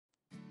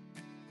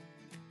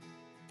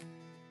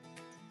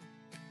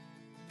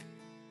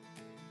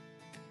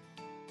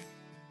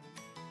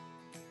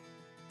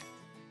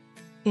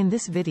In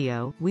this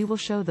video, we will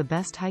show the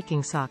best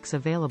hiking socks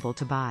available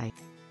to buy.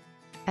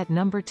 At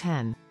number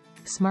 10.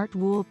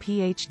 Smartwool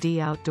PhD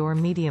Outdoor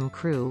Medium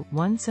Crew.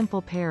 One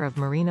simple pair of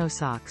merino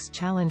socks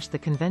challenged the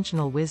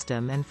conventional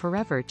wisdom and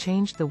forever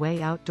changed the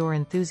way outdoor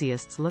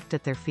enthusiasts looked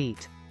at their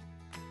feet.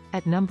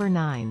 At number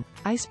 9.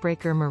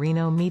 Icebreaker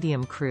Merino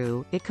Medium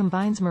Crew. It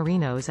combines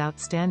merino's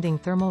outstanding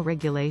thermal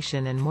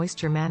regulation and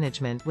moisture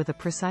management with a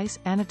precise,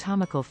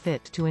 anatomical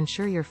fit to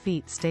ensure your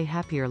feet stay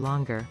happier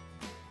longer.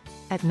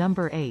 At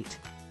number 8.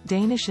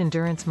 Danish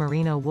Endurance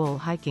Merino Wool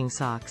Hiking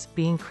Socks.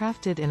 Being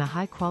crafted in a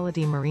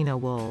high-quality merino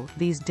wool,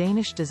 these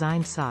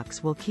Danish-designed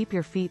socks will keep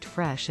your feet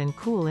fresh and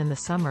cool in the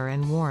summer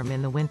and warm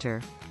in the winter.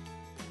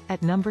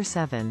 At number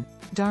 7.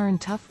 Darn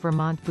Tough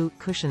Vermont Boot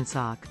Cushion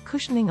Sock.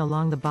 Cushioning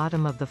along the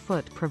bottom of the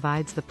foot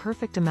provides the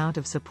perfect amount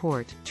of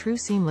support. True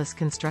seamless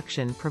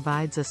construction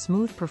provides a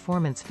smooth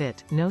performance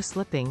fit, no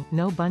slipping,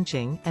 no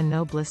bunching, and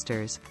no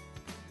blisters.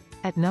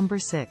 At number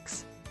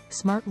 6.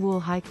 Smartwool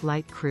Hike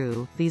Light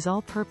Crew. These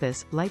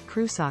all-purpose, light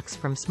crew socks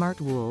from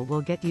Smartwool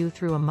will get you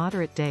through a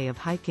moderate day of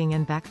hiking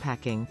and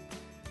backpacking.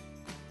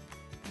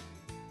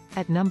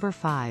 At number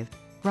 5.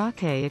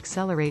 Rockay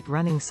Accelerate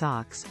Running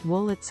Socks.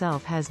 Wool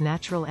itself has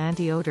natural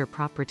anti-odor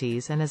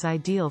properties and is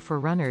ideal for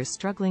runners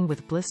struggling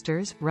with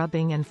blisters,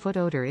 rubbing and foot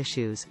odor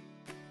issues.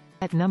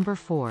 At number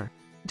 4.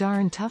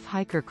 Darn Tough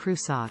Hiker Crew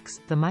Socks.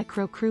 The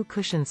Micro Crew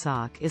Cushion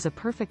Sock is a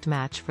perfect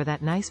match for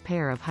that nice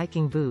pair of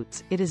hiking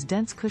boots. It is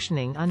dense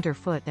cushioning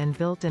underfoot and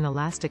built-in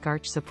elastic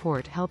arch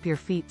support help your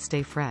feet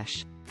stay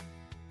fresh.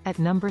 At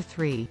number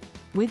 3.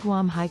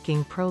 Wigwam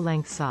Hiking Pro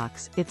Length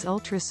Socks. Its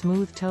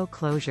ultra-smooth toe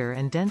closure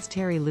and dense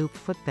terry loop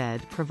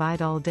footbed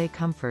provide all-day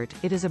comfort.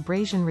 It is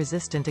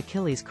abrasion-resistant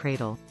Achilles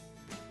cradle.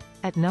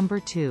 At number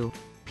 2.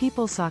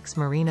 People Socks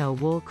Merino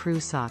Wool Crew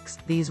Socks.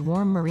 These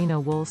warm merino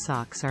wool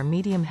socks are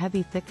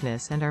medium-heavy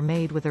thickness and are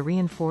made with a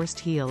reinforced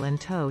heel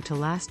and toe to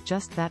last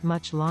just that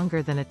much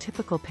longer than a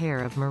typical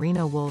pair of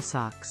merino wool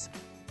socks.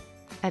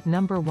 At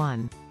number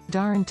 1.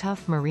 Darn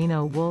Tough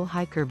Merino Wool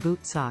Hiker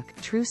Boot Sock.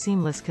 True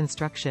seamless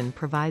construction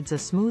provides a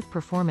smooth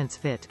performance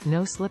fit,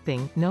 no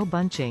slipping, no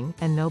bunching,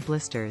 and no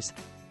blisters.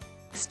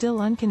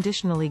 Still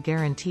unconditionally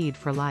guaranteed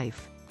for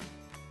life.